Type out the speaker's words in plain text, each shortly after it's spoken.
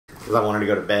Because I wanted to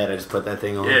go to bed, I just put that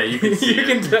thing on. Yeah, you can see You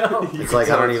can tell. It's like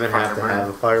I don't even have to have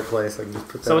a fireplace. I can just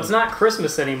put that So on. it's not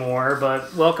Christmas anymore,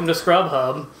 but welcome to Scrub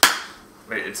Hub.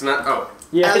 Wait, it's not. Oh.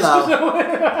 Yeah,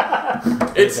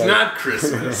 Hello. It's not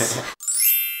Christmas.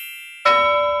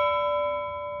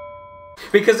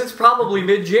 Because it's probably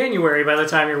mid-January by the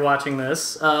time you're watching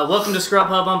this. Welcome to Scrub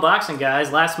Hub Unboxing,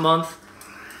 guys. Last month,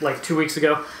 like 2 weeks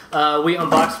ago, we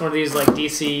unboxed one of these like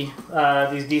DC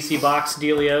box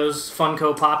dealios,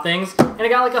 Funko pop things, and it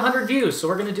got like 100 views, so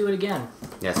we're going to do it again.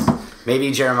 Yes.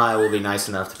 Maybe Jeremiah will be nice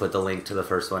enough to put the link to the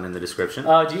first one in the description.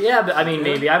 Yeah, but I mean,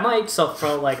 maybe. I might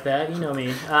self-promote like that. You know me.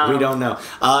 We don't know.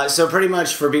 So pretty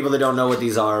much for people that don't know what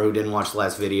these are, who didn't watch the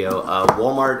last video,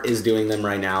 Walmart is doing them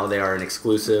right now. They are an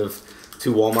exclusive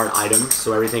to Walmart items,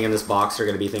 so everything in this box are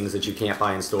going to be things that you can't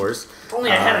buy in stores. If only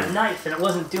I had a knife and it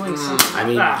wasn't doing something. I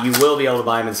mean, you will be able to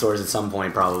buy them in stores at some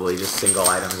point, probably, just single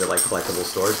items at like collectible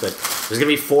stores, but there's going to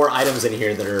be 4 items in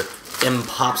here that are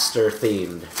Impopster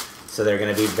themed. So they're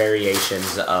going to be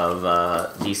variations of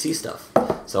DC stuff.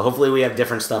 So hopefully we have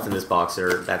different stuff in this box.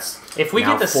 Or that's if we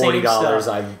now get the same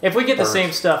stuff. If we get the burnt.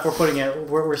 same stuff, we're putting it.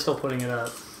 We're still putting it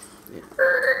up.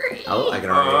 Oh, I can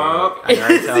already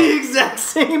It's tell. the exact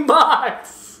same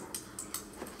box.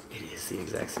 It is the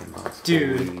exact same box.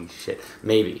 Dude. Holy shit.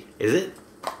 Maybe. Is it?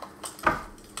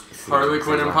 Harley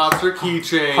Quinn and Popster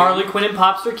keychain. Harley Quinn and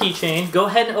Popster keychain. Go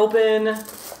ahead and open.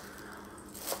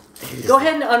 Go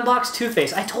ahead and unbox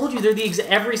Two-Face. I told you they're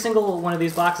every single one of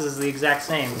these boxes is the exact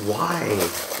same. Why?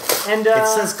 And it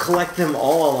says collect them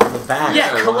all on the back.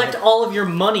 Yeah, collect all of your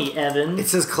money, Evan. It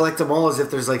says collect them all as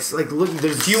if there's like look.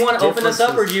 There's. Do you want to open this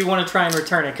up or do you want to try and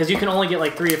return it? Because you can only get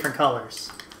like 3 different colors.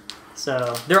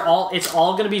 So they're all. It's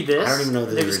all going to be this. I don't even know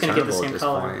that they're just going to get the same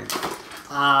color.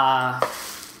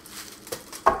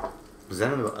 Was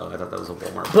that? Oh, I thought that was a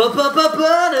Walmart.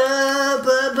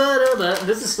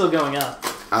 This is still going up.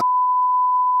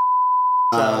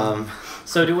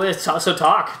 So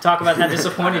talk about how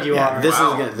disappointed you are.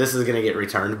 This is gonna get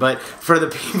returned, but for the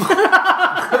people,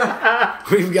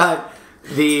 we've got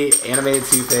the animated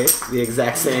Two-Face, the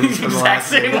exact same from the last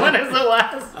same one as the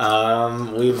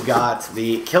last. We've got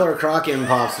the Killer Croc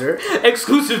Impopster,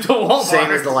 exclusive to Walmart,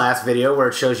 same as the last video where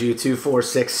it shows you 2, 4,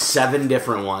 6, 7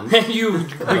 different ones. And we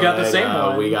got the same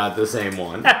one. We got the same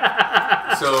one.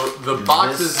 So the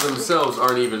boxes themselves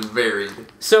aren't even varied.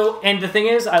 So, and the thing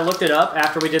is, I looked it up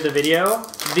after we did the video.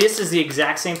 This is the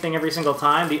exact same thing every single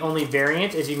time. The only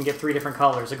variant is you can get 3 different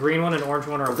colors: a green one, an orange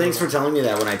one, or a blue Thanks for telling me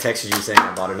that when I texted you saying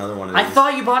I bought another one of these. I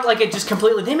thought you bought like it just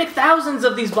completely. They make thousands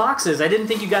of these boxes. I didn't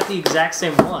think you got the exact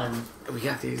same one. We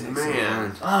got the exact same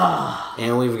one.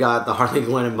 And we've got the Harley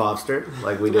Quinn and Bobster,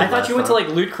 like we did. I thought you went to like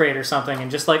Loot Crate or something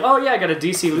and just like, oh yeah, I got a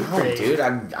DC Loot Crate. Dude,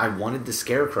 I wanted the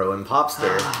Scarecrow and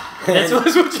Popster. That's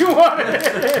what you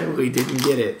wanted. We didn't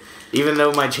get it. Even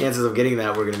though my chances of getting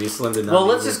that were going to be slim to none. Well,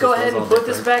 let's just go ahead and put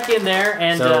this back in there.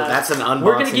 And so that's an unboxing.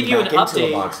 We're going to give you an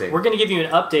update. We're going to give you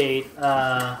an update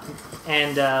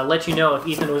and let you know if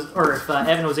if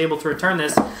Evan was able to return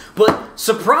this. But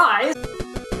surprise!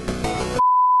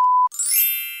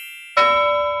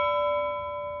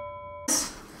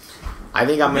 I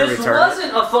think I'm going to return This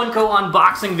wasn't a Funko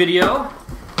unboxing video.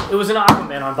 It was an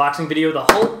Aquaman unboxing video the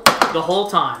whole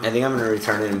time. I think I'm going to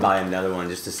return it and buy another one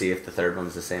just to see if the third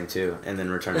one's the same too, and then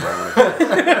return it.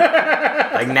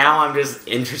 Like now I'm just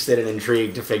interested and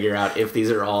intrigued to figure out if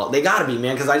these are all. They gotta be,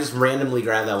 man, because I just randomly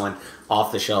grabbed that one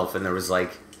off the shelf and there was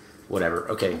like, whatever.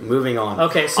 Okay, moving on.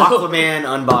 Okay, so Aquaman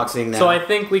unboxing now. So I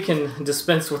think we can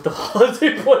dispense with the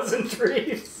holiday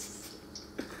pleasantries.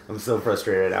 I'm so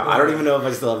frustrated now. I don't even know if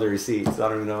I still have the receipts. I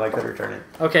don't even know if I could return it.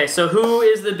 Okay, so who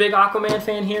is the big Aquaman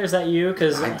fan here? Is that you?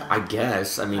 Because I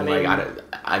guess. I mean, like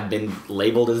I've been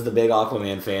labeled as the big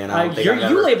Aquaman fan. I don't think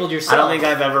you labeled yourself. I don't think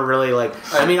I've ever really like.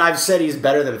 I mean, I've said he's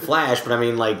better than Flash, but I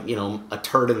mean, like a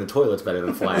turd in the toilet's better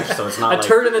than Flash. So it's not a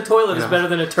turd in the toilet is better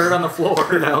than a turd on the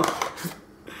floor. You know.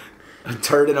 A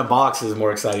turd in a box is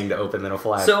more exciting to open than a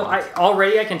Flash. So box.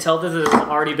 I can tell that this has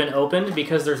already been opened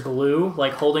because there's glue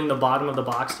like holding the bottom of the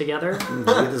box together. Did you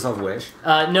get this off Wish?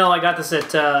 No, I got this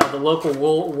at the local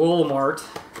Walmart.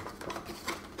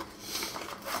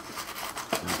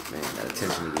 Oh, man, that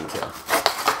attention to detail.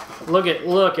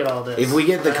 Look at all this. If we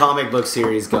get the comic book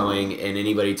series going and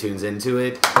anybody tunes into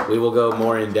it, we will go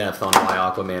more in depth on why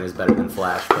Aquaman is better than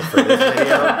Flash. But for this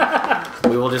video,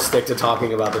 we will just stick to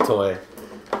talking about the toy.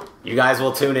 You guys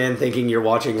will tune in thinking you're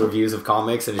watching reviews of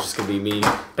comics, and it's just going to be me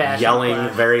yelling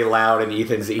Flash. very loud in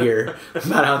Ethan's ear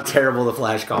about how terrible the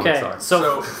Flash comics are.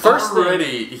 So first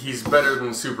already, he's better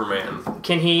than Superman.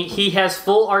 Can he has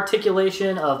full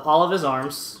articulation of all of his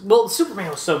arms. Well, Superman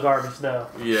was so garbage, though.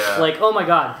 Yeah. Like, oh my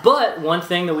god. But one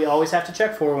thing that we always have to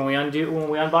check for when we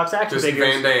unbox action Just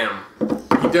figures. Van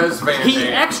Damme. He does Van Damme. He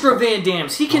extra Van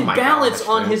Dams. He can Oh my balance gosh,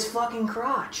 on dude. his fucking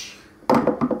crotch.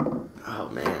 Oh,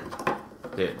 man.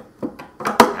 Dude.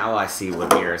 Now I see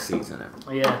what Mira sees in him.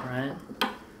 Yeah, right?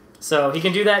 So he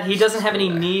can do that. He doesn't have any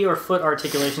knee or foot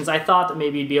articulations. I thought that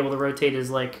maybe he'd be able to rotate his,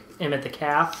 like, him at the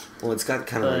calf. Well, it's got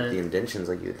kind of like the indentions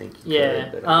like you would think you Yeah.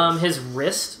 could. But His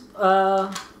wrist,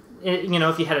 you know,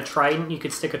 if you had a trident, you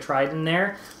could stick a trident in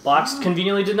there. Box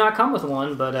conveniently did not come with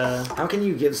one, but how can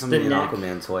you give somebody an neck.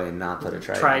 Aquaman toy and not put a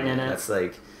Trident in it? That's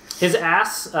like... his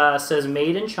ass says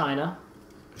made in China.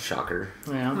 Shocker.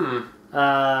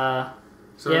 Yeah.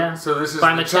 So, Yeah. so this is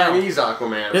By the Mattel. Chinese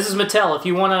Aquaman. This is Mattel. If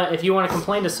you wanna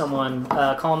complain to someone,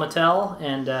 call Mattel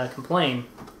and complain.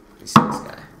 You see this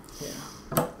guy?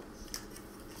 Yeah.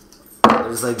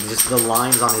 There's like just the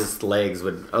lines on his legs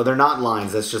would... Oh, they're not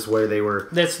lines. That's just where they were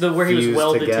That's where he was fused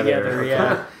welded together.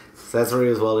 Yeah. Okay. So that's where he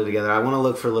was welded together. I want to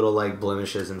look for little like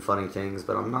blemishes and funny things,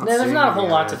 but I'm not. There's seeing not a them whole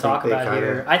yet. lot I to think talk they about kinda-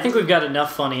 here. I think we've got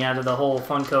enough funny out of the whole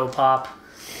Funko Pop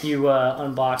you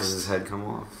unboxed. Does his head come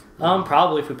off?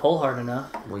 Probably if we pull hard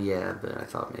enough. Well, yeah, but I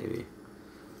thought maybe.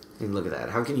 I mean, look at that.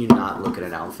 How can you not look at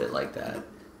an outfit like that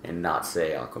and not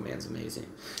say Aquaman's amazing?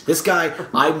 This guy,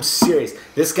 I'm serious.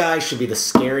 This guy should be the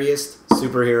scariest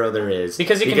superhero there is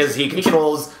Because he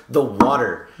controls the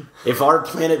water. If our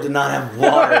planet did not have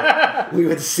water, we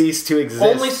would cease to exist.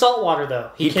 Only salt water though.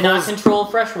 He cannot control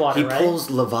fresh water. He right? pulls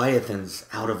leviathans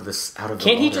out of the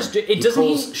Can't he water. just do- it- doesn't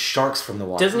pulls he- sharks from the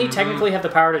water. Doesn't he technically have the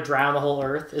power to drown the whole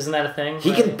Earth? Isn't that a thing?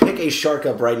 He Right? can pick a shark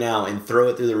up right now and throw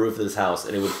it through the roof of this house,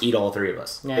 and it would eat all three of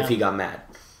us Yeah. if he got mad.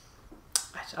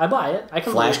 I buy it. I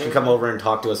can. Flash believe can it. come over and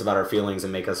talk to us about our feelings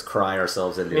and make us cry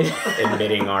ourselves into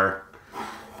admitting our...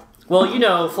 Well, you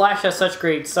know, Flash has such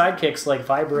great sidekicks like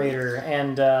Vibrator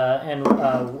and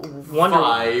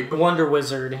Wonder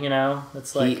Wizard. You know,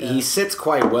 it's like He sits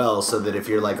quite well, so that if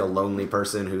you're like a lonely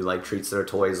person who like treats their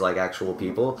toys like actual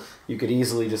people, you could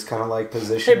easily just kind of like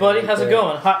position... Hey, buddy, him how's right it there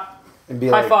going? and be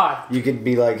High like, five. You could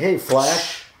be like, hey,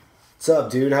 Flash, what's up,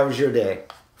 dude? How was your day?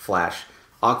 Flash.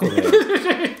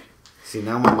 Aquaman. See,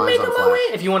 now my mind's Make on him Flash. away.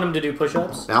 If you want him to do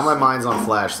push-ups, Now my mind's on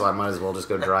Flash, so I might as well just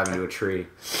go drive into a tree.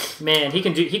 man, he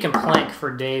can plank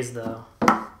for days though.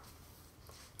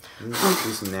 Do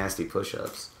some nasty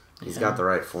push-ups. He's got the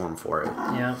right form for it.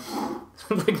 Yeah,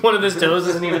 like one of his toes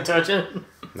isn't even touching.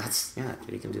 That's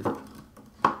he can do the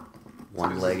He's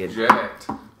one-legged. jacked.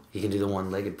 He can do the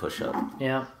one-legged push-up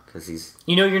Yeah. because he's.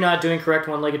 You know you're not doing correct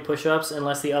one-legged push-ups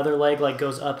unless the other leg like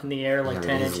goes up in the air like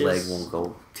 10 his inches. leg won't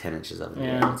go 10 inches up in the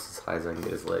air. Yeah. That's as high as I can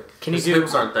get his leg. Can he His do?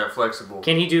 hips aren't that flexible.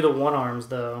 Can he do the one arms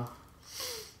though?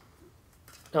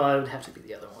 Oh, it would have to be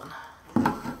the other one.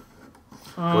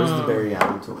 Where's the Barry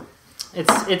Allen toy?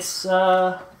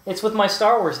 It's with my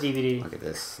Star Wars DVD. Look at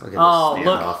this. Look at Oh, this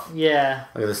look, standoff. yeah.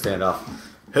 Look at this standoff.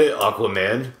 Hey,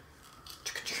 Aquaman.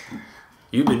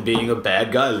 You've been being a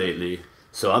bad guy lately.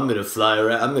 So I'm gonna fly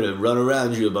around. I'm gonna run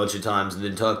around you a bunch of times and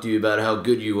then talk to you about how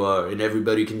good you are and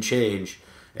everybody can change.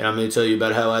 And I'm gonna tell you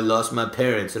about how I lost my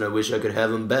parents and I wish I could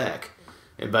have them back.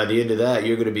 And by the end of that,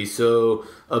 you're gonna be so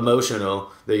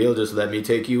emotional that you'll just let me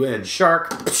take you in.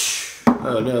 Shark.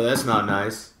 Oh no, that's not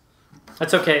nice.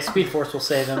 That's okay. Speed Force will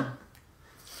save him.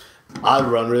 I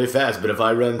run really fast, but if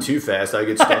I run too fast, I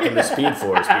get stuck in the Speed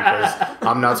Force because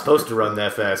I'm not supposed to run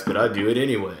that fast, but I do it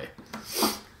anyway.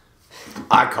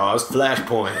 I caused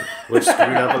Flashpoint, which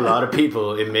screwed up a lot of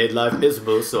people and made life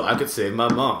miserable so I could save my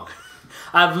mom.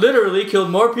 I've literally killed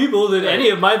more people than any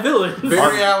of my villains.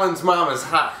 Barry Allen's mom is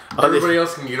hot. Everybody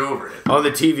else can get over it. On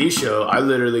the TV show, I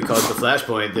literally caused the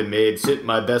Flashpoint that made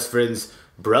my best friend's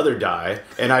brother die,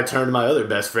 and I turned my other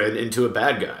best friend into a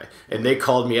bad guy. And they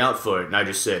called me out for it, and I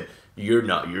just said, "You're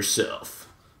not yourself."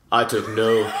 I took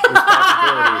no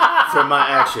responsibility for my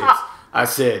actions. I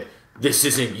said, "This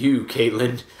isn't you,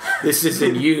 Caitlin. This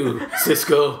isn't you,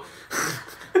 Cisco."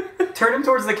 Turn him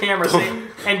towards the camera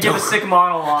and give a sick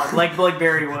monologue like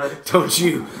Barry would. Don't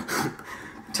you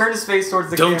Turn his face towards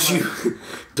the camera.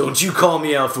 don't you call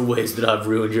me out for ways that I've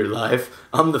ruined your life.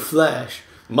 I'm the Flash.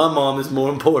 My mom is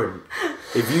more important.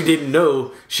 If you didn't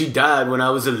know, she died when I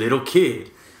was a little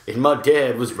kid. And my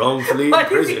dad was wrongfully Why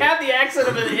does imprisoned. he have the accent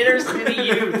of an inner city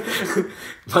youth?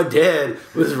 My dad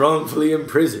was wrongfully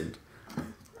imprisoned.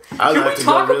 Can we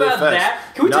talk about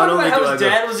that? Can we talk about how his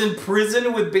dad was in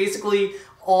prison with basically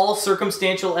all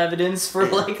circumstantial evidence for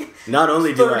like Not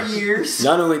only 30 years.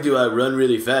 Not only do I run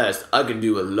really fast, I can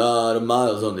do a lot of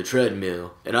miles on the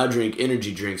treadmill. And I drink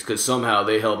energy drinks because somehow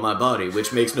they help my body,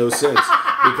 which makes no sense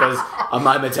because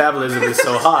my metabolism is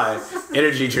so high.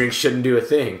 Energy drinks shouldn't do a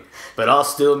thing. But I'll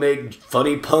still make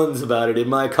funny puns about it in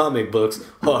my comic books.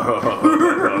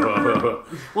 Well,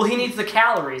 he needs the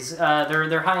calories.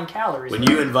 They're high in calories. When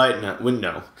you invite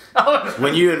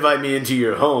me into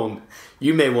your home,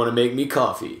 you may want to make me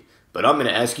coffee. But I'm going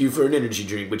to ask you for an energy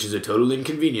drink, which is a total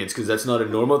inconvenience because that's not a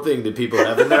normal thing that people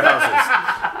have in their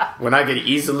houses. When I could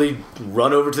easily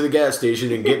run over to the gas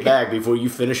station and get back before you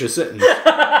finish a sentence.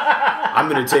 I'm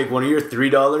going to take one of your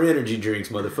 $3 energy drinks,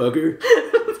 motherfucker.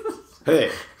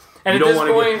 Hey. And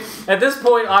at this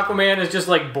point, Aquaman is just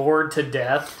like bored to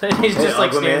death. And he's just like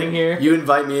Aquaman, standing here. You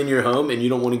invite me in your home and you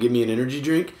don't want to give me an energy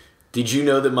drink? Did you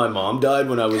know that my mom died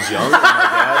when I was young and my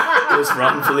dad was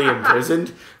wrongfully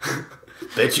imprisoned?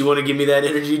 Bet you want to give me that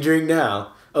energy drink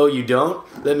now. Oh, you don't?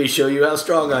 Let me show you how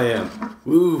strong I am.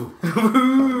 Woo.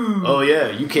 Oh yeah,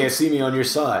 you can't see me on your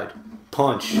side.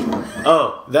 Punch.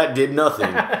 Oh, that did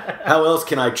nothing. How else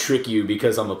can I trick you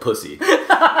because I'm a pussy?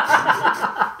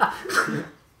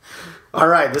 All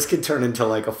right, this could turn into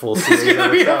like a full series. It's gonna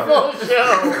be a full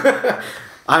show.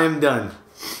 I am done.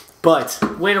 But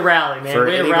way to rally, man. For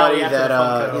way to anybody rally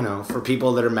that for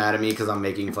people that are mad at me because I'm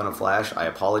making fun of Flash, I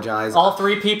apologize. All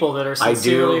three people that are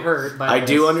sincerely hurt by this. I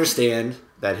do understand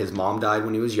that his mom died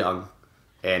when he was young,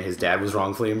 and his dad was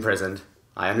wrongfully imprisoned.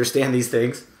 I understand these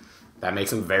things. That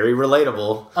makes him very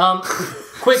relatable.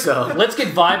 Quick, let's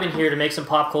get Vibe in here to make some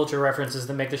pop culture references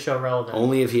that make the show relevant.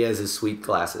 Only if he has his sweet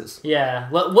glasses. Yeah.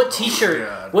 What T-shirt?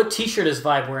 Oh, what T-shirt is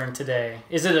Vibe wearing today?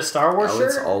 Is it a Star Wars shirt?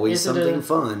 It's always something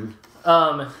fun.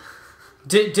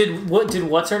 Did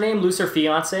what's her name lose her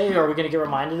fiance? Are we going to get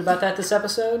reminded about that this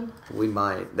episode? We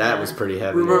might. That was pretty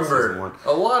heavy. Remember,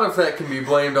 a lot of that can be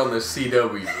blamed on the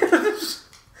CW.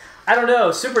 I don't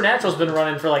know. Supernatural's been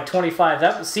running for like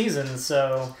 25 seasons,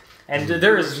 so. And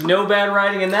there is no bad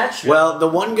writing in that show. Well, the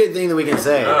one good thing that we can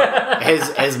say,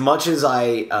 as much as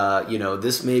I,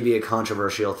 this may be a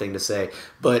controversial thing to say,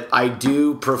 but I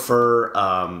do prefer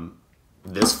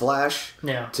this Flash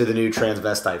to the new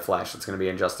transvestite Flash that's going to be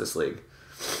in Justice League.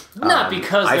 Not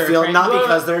because they're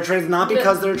a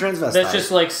transvestite.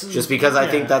 That's just because I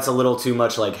think that's a little too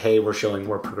much. Like, hey, we're showing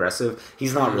we're progressive.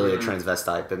 He's not really a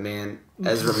transvestite, but man,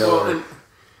 Ezra Miller.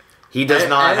 He does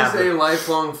not have a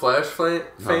lifelong Flash fan.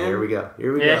 Oh, here we go.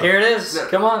 Here it is. No,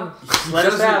 come on. He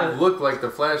doesn't look like the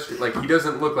Flash. Like, he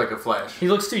doesn't look like a Flash. He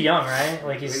looks too young, right?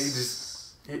 Like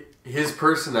his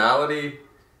personality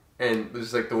and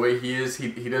just like the way he is,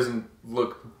 he doesn't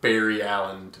look Barry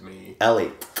Allen to me.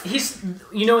 Ellie.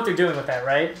 You know what they're doing with that,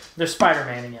 right? They're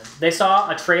Spider-Man-ing him. They saw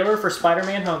a trailer for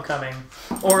Spider-Man Homecoming,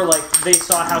 or like they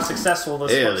saw how successful the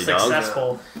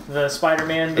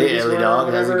Spider-Man movies were, or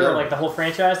whatever, like the whole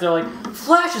franchise. They're like,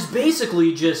 Flash is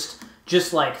basically just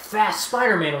like fast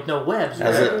Spider-Man with no webs.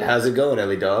 Right? How's it going,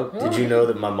 Ellie Dog? Did you know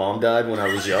that my mom died when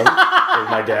I was young and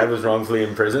my dad was wrongfully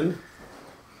imprisoned?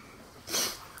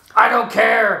 I don't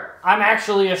care. I'm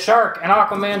actually a shark, and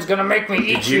Aquaman's gonna make me eat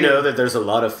you. Did you know that there's a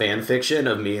lot of fan fiction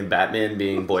of me and Batman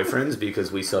being boyfriends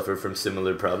because we suffer from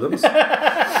similar problems?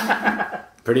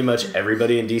 Pretty much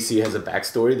everybody in DC has a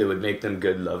backstory that would make them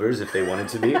good lovers if they wanted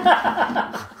to be.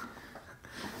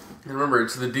 Remember,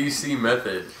 it's the DC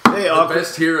method. Hey, the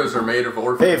best heroes are made of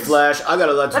orphans. Hey, Flash, I got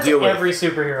a lot to deal with. Every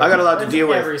superhero. I got a lot to deal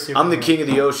with. I'm the king of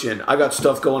the ocean. I got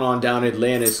stuff going on down in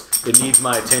Atlantis that needs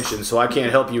my attention, so I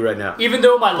can't help you right now. Even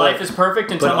though my life is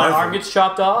perfect until my arm gets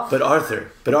chopped off? But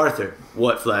Arthur.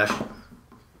 What, Flash?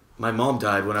 My mom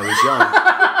died when I was young,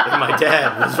 and my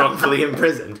dad was wrongfully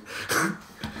imprisoned.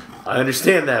 I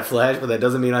understand that, Flash, but that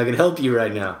doesn't mean I can help you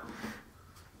right now.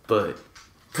 But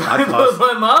my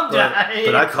mom died.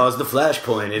 But I caused the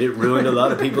flashpoint, and it ruined a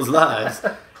lot of people's lives.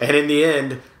 And in the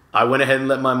end, I went ahead and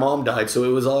let my mom die, so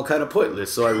it was all kind of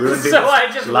pointless. So I ruined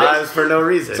people's lives for no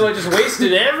reason. So I just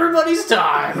wasted everybody's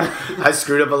time. I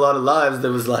screwed up a lot of lives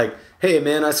that was like, hey,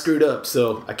 man, I screwed up,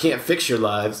 so I can't fix your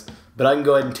lives, but I can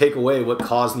go ahead and take away what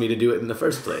caused me to do it in the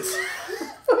first place.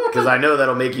 Because I know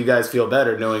that'll make you guys feel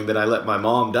better knowing that I let my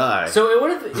mom die. So it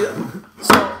would have.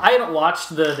 So I haven't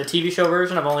watched the TV show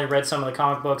version. I've only read some of the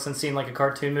comic books and seen like a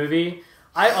cartoon movie.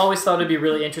 I always thought it'd be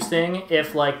really interesting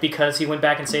if, like, because he went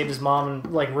back and saved his mom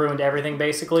and like ruined everything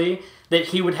basically, that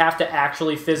he would have to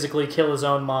actually physically kill his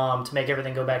own mom to make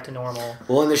everything go back to normal.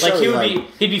 Well, in the show, he'd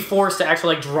be forced to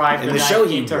actually like drive the knife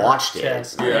into her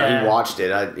chest. Yeah, he watched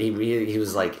it. He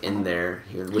was like in there,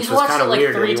 which was kind of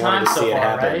weird. He's watched it like 3 times so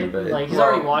far, right? But like he's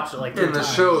already watched it like 3 times. In the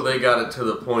show, they got it to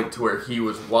the point to where he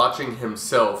was watching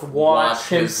himself watch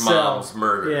his mom's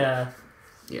murder. Yeah.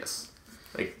 Yes.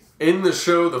 Like, in the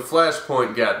show, the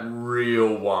Flashpoint got real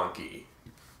wonky.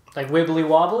 Like wibbly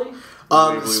wobbly?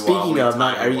 Speaking of,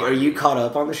 are you caught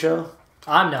up on the show?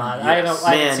 I'm not. Yes.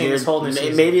 I haven't seen this whole new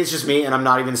season. Maybe it's just me, and I'm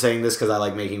not even saying this because I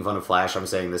like making fun of Flash. I'm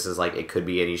saying this is like it could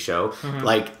be any show. Mm-hmm.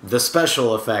 Like the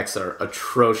special effects are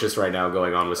atrocious right now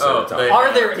going on with Servitor.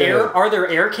 Are there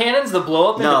air cannons that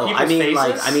blow up into people's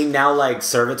faces? Now like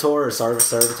Servitor or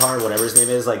Servitor, whatever his name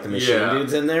is, like the machine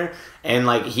dude's in there, and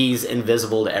like he's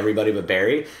invisible to everybody but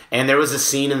Barry. And there was a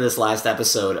scene in this last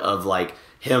episode of like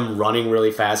him running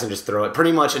really fast and just throw it.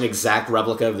 Pretty much an exact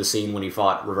replica of the scene when he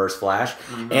fought Reverse Flash.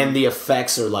 Mm-hmm. And the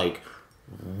effects are like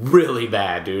really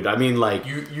bad, dude. I mean, like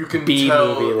you can B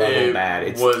tell movie level bad.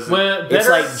 It's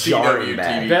like jarring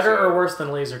bad. Better or worse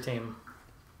than Laser Team?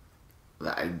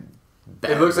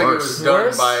 It looks like it was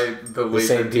done by the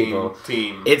Laser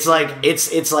team. It's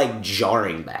like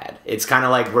jarring bad. It's kind of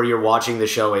like where you're watching the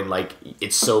show and like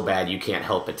it's so bad you can't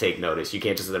help but take notice. You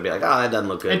can't just be like, oh, that doesn't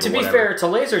look good. And to be fair to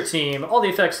Laser Team, all the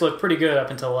effects look pretty good up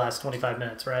until the last 25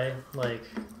 minutes, right? Like,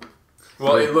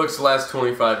 well, it looks last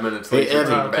 25 minutes. Hey,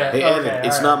 Evan,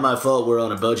 it's not my fault. We're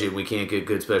on a budget. We can't get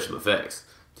good special effects.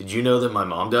 Did you know that my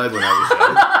mom died when I was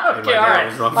young? Okay, all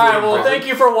right. All right. Well, thank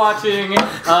you for watching.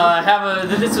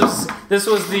 This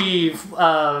was the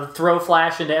throw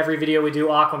Flash into every video we do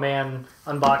Aquaman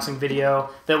unboxing video.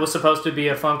 That was supposed to be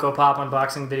a Funko Pop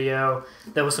unboxing video.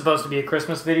 That was supposed to be a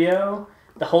Christmas video.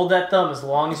 To hold that thumb as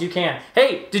long as you can.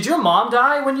 Hey, did your mom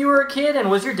die when you were a kid?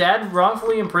 And was your dad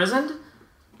wrongfully imprisoned?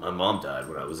 My mom died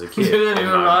when I was a kid. You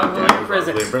were wrongfully in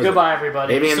prison. Goodbye,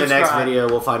 everybody. Maybe in the next video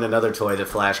we'll find another toy that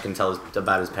Flash can tell us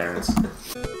about his parents.